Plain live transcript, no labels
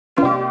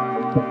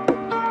Hey,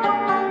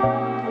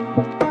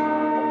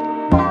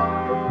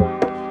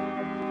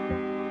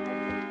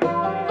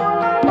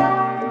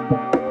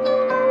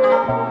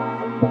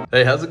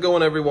 how's it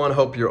going, everyone?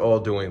 Hope you're all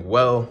doing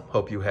well.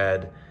 Hope you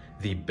had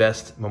the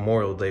best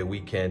Memorial Day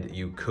weekend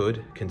you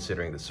could,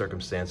 considering the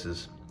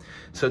circumstances.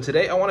 So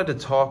today I wanted to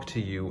talk to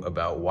you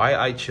about why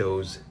I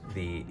chose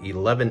the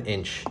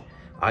 11-inch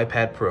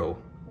iPad Pro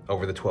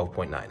over the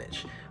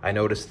 12.9-inch. I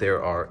noticed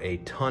there are a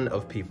ton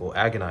of people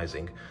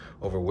agonizing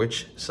over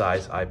which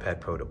size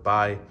iPad Pro to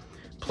buy.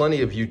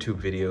 Plenty of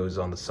YouTube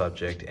videos on the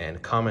subject and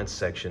comment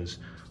sections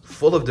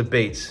full of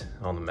debates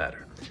on the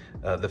matter.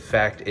 The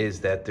fact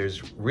is that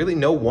there's really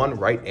no one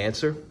right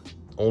answer,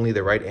 only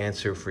the right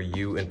answer for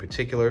you in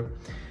particular.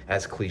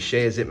 As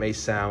cliche as it may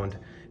sound,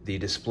 the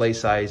display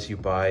size you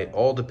buy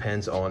all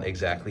depends on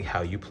exactly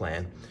how you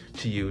plan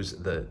to use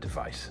the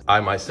device. I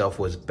myself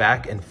was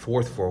back and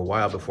forth for a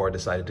while before I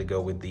decided to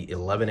go with the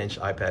 11-inch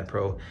iPad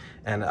Pro,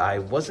 and I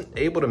wasn't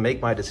able to make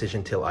my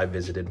decision till I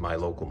visited my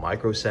local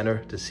Micro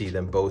Center to see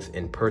them both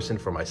in person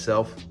for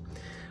myself.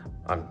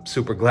 I'm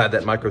super glad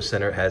that Micro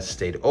Center has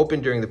stayed open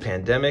during the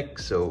pandemic,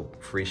 so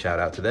free shout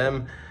out to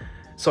them.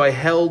 So I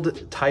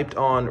held, typed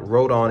on,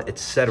 wrote on,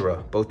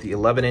 etc. both the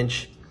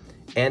 11-inch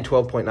and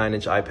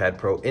 12.9-inch iPad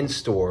Pro in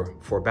store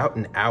for about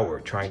an hour,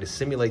 trying to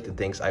simulate the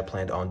things I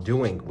planned on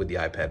doing with the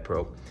iPad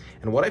Pro.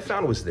 And what I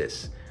found was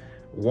this.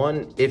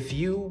 One, if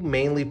you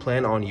mainly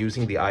plan on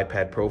using the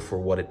iPad Pro for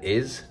what it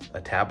is, a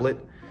tablet,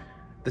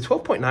 the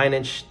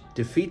 12.9-inch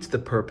defeats the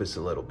purpose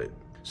a little bit.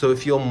 So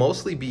if you'll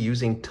mostly be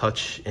using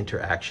touch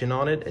interaction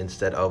on it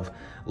instead of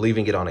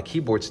leaving it on a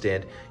keyboard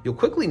stand, you'll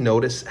quickly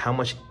notice how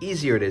much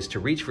easier it is to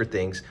reach for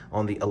things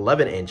on the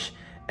 11-inch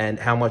and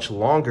how much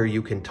longer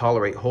you can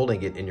tolerate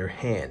holding it in your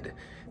hand.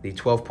 The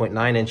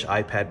 12.9-inch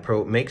iPad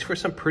Pro makes for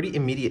some pretty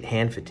immediate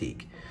hand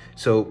fatigue.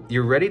 So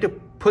you're ready to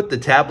put the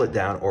tablet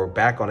down or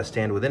back on a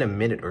stand within a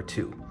minute or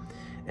two.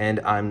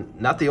 And I'm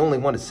not the only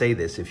one to say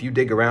this. If you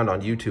dig around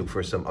on YouTube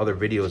for some other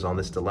videos on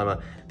this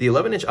dilemma, the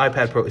 11-inch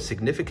iPad Pro is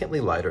significantly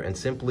lighter and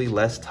simply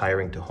less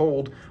tiring to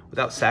hold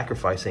without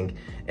sacrificing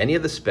any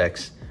of the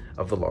specs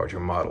of the larger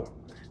model.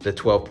 The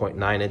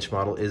 12.9-inch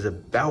model is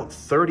about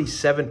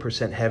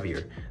 37%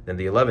 heavier than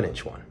the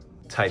 11-inch one.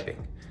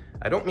 Typing.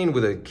 I don't mean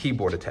with a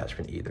keyboard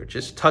attachment either,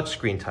 just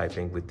touchscreen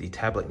typing with the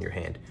tablet in your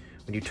hand.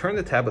 When you turn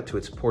the tablet to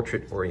its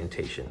portrait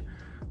orientation,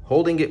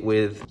 holding it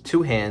with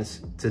two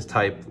hands to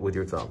type with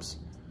your thumbs.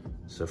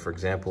 So for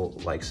example,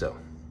 like so.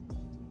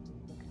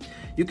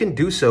 You can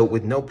do so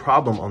with no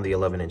problem on the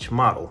 11-inch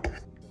model.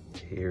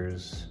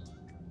 Here's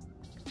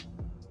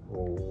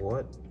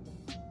what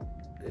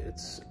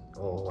it's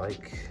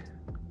like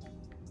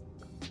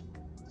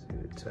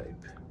to type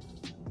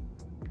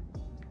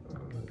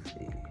on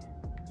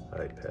the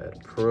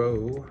iPad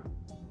Pro,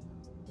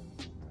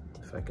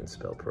 if I can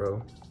spell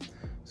pro.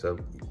 So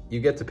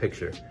you get the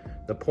picture.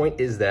 The point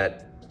is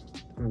that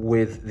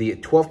with the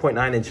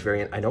 12.9-inch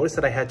variant, I noticed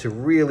that I had to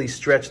really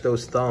stretch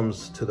those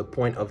thumbs to the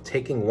point of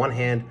taking one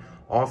hand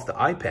off the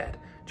iPad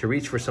to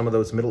reach for some of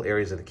those middle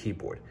areas of the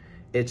keyboard.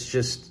 It's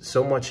just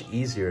so much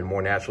easier and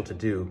more natural to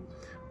do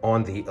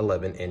on the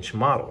 11-inch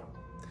model.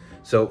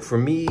 So for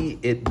me,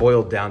 it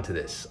boiled down to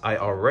this. I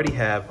already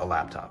have a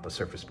laptop, a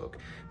Surface Book,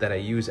 that I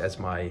use as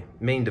my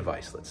main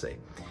device, let's say.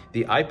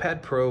 The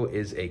iPad Pro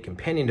is a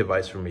companion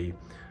device for me,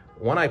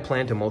 one I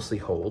plan to mostly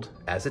hold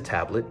as a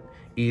tablet,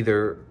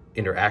 either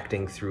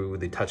interacting through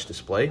the touch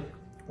display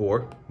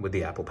or with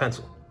the Apple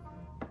Pencil.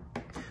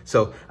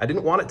 So I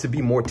didn't want it to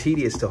be more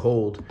tedious to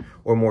hold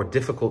or more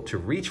difficult to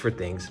reach for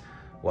things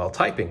while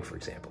typing, for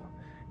example.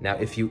 Now,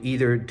 if you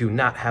either do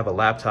not have a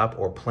laptop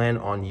or plan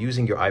on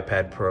using your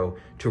iPad Pro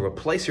to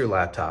replace your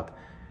laptop,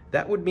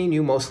 that would mean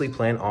you mostly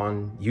plan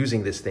on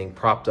using this thing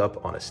propped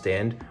up on a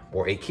stand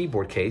or a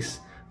keyboard case,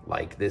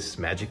 like this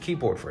Magic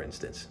Keyboard, for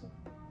instance.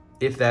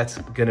 If that's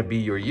gonna be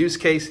your use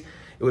case,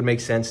 it would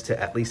make sense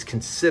to at least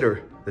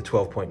consider the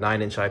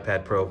 12.9-inch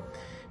iPad Pro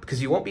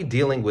because you won't be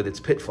dealing with its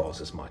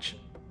pitfalls as much.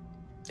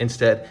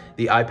 Instead,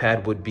 the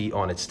iPad would be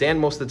on its stand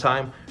most of the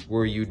time,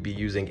 where you'd be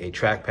using a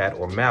trackpad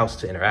or mouse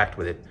to interact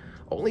with it,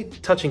 only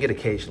touching it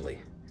occasionally.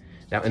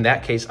 Now, in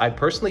that case, I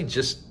personally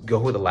just go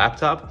with a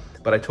laptop,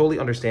 but I totally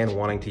understand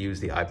wanting to use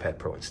the iPad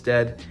Pro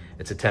instead.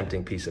 It's a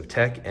tempting piece of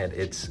tech and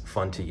it's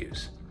fun to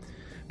use.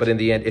 But in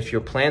the end, if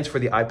your plans for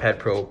the iPad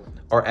Pro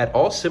are at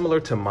all similar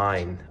to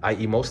mine,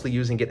 i.e. mostly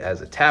using it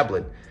as a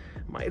tablet,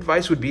 my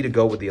advice would be to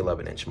go with the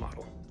 11-inch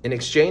model. In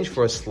exchange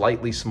for a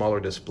slightly smaller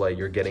display,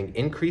 you're getting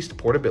increased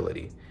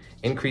portability,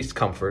 increased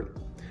comfort,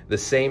 the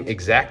same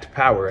exact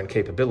power and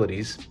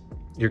capabilities,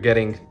 you're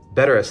getting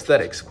better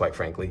aesthetics, quite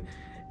frankly,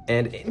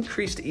 and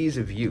increased ease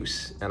of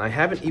use. And I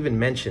haven't even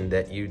mentioned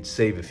that you'd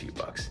save a few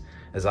bucks,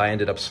 as I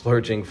ended up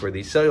splurging for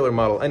the cellular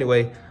model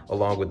anyway,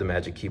 along with the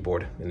Magic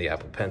Keyboard and the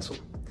Apple Pencil.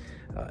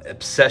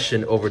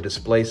 Obsession over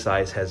display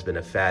size has been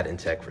a fad in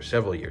tech for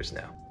several years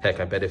now. Heck,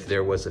 I bet if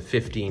there was a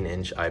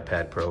 15-inch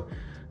iPad Pro,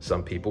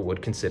 some people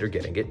would consider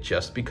getting it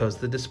just because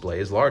the display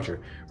is larger,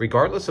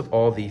 regardless of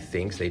all the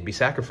things they'd be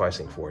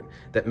sacrificing for it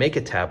that make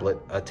a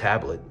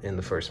tablet in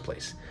the first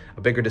place.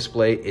 A bigger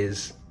display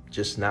is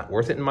Just not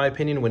worth it in my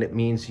opinion when it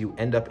means you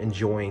end up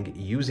enjoying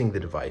using the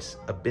device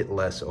a bit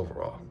less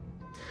overall.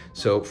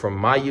 So from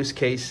my use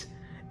case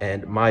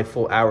and my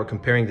full hour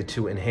comparing the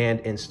two in hand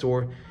in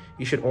store,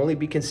 you should only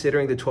be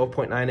considering the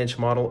 12.9-inch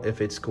model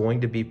if it's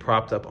going to be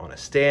propped up on a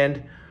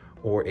stand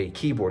or a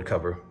keyboard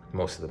cover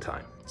most of the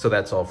time. So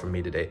that's all from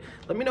me today.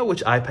 Let me know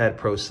which iPad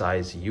Pro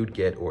size you'd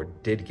get or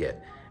did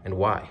get and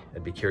why.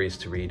 I'd be curious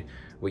to read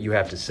what you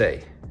have to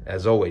say.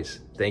 As always,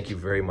 thank you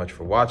very much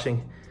for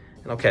watching,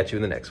 and I'll catch you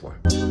in the next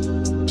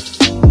one.